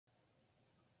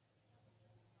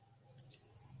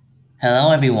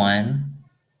Hello everyone,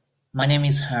 my name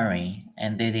is Harry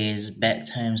and this is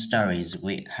Bedtime Stories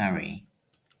with Harry.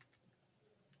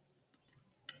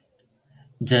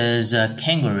 Does a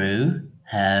kangaroo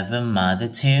have a mother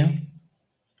too?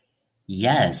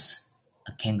 Yes,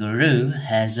 a kangaroo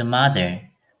has a mother,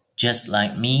 just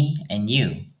like me and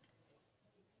you.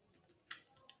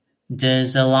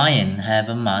 Does a lion have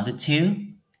a mother too?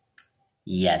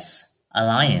 Yes, a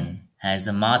lion has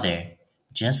a mother,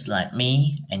 just like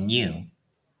me and you.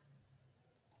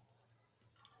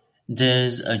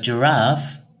 Does a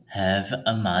giraffe have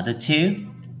a mother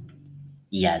too?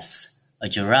 Yes, a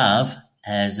giraffe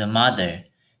has a mother,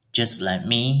 just like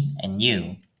me and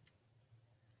you.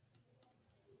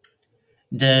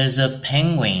 Does a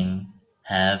penguin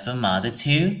have a mother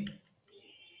too?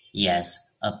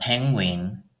 Yes, a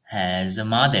penguin has a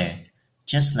mother,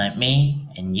 just like me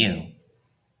and you.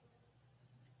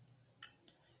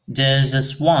 Does a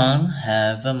swan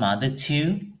have a mother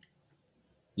too?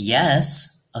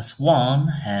 Yes, a swan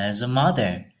has a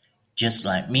mother, just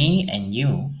like me and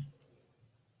you.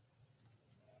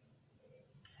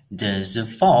 Does a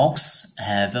fox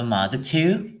have a mother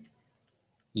too?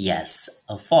 Yes,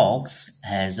 a fox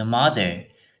has a mother,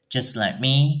 just like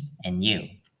me and you.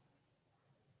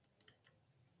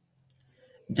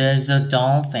 Does a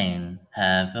dolphin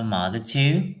have a mother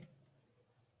too?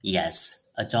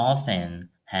 Yes, a dolphin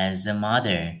has a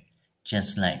mother,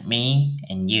 just like me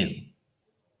and you.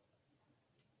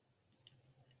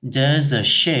 Does a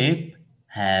sheep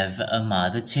have a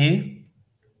mother too?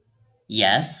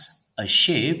 Yes, a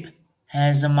sheep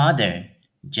has a mother,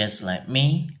 just like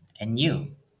me and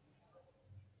you.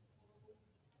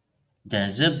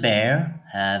 Does a bear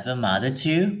have a mother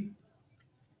too?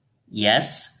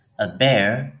 Yes, a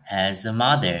bear has a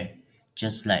mother,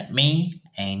 just like me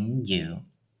and you.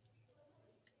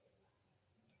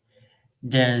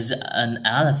 Does an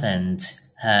elephant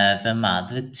have a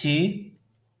mother too?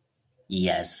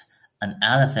 Yes, an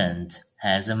elephant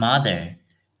has a mother,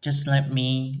 just like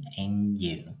me and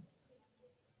you.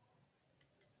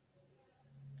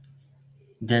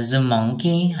 Does a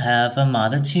monkey have a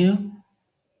mother too?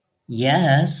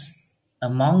 Yes, a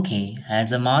monkey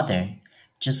has a mother,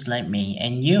 just like me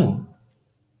and you.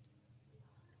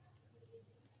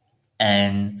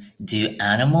 And do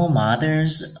animal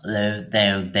mothers love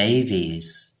their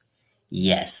babies?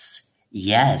 Yes,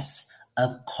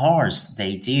 of course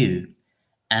they do.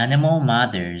 Animal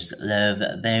mothers love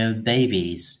their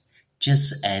babies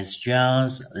just as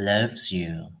yours loves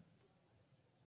you.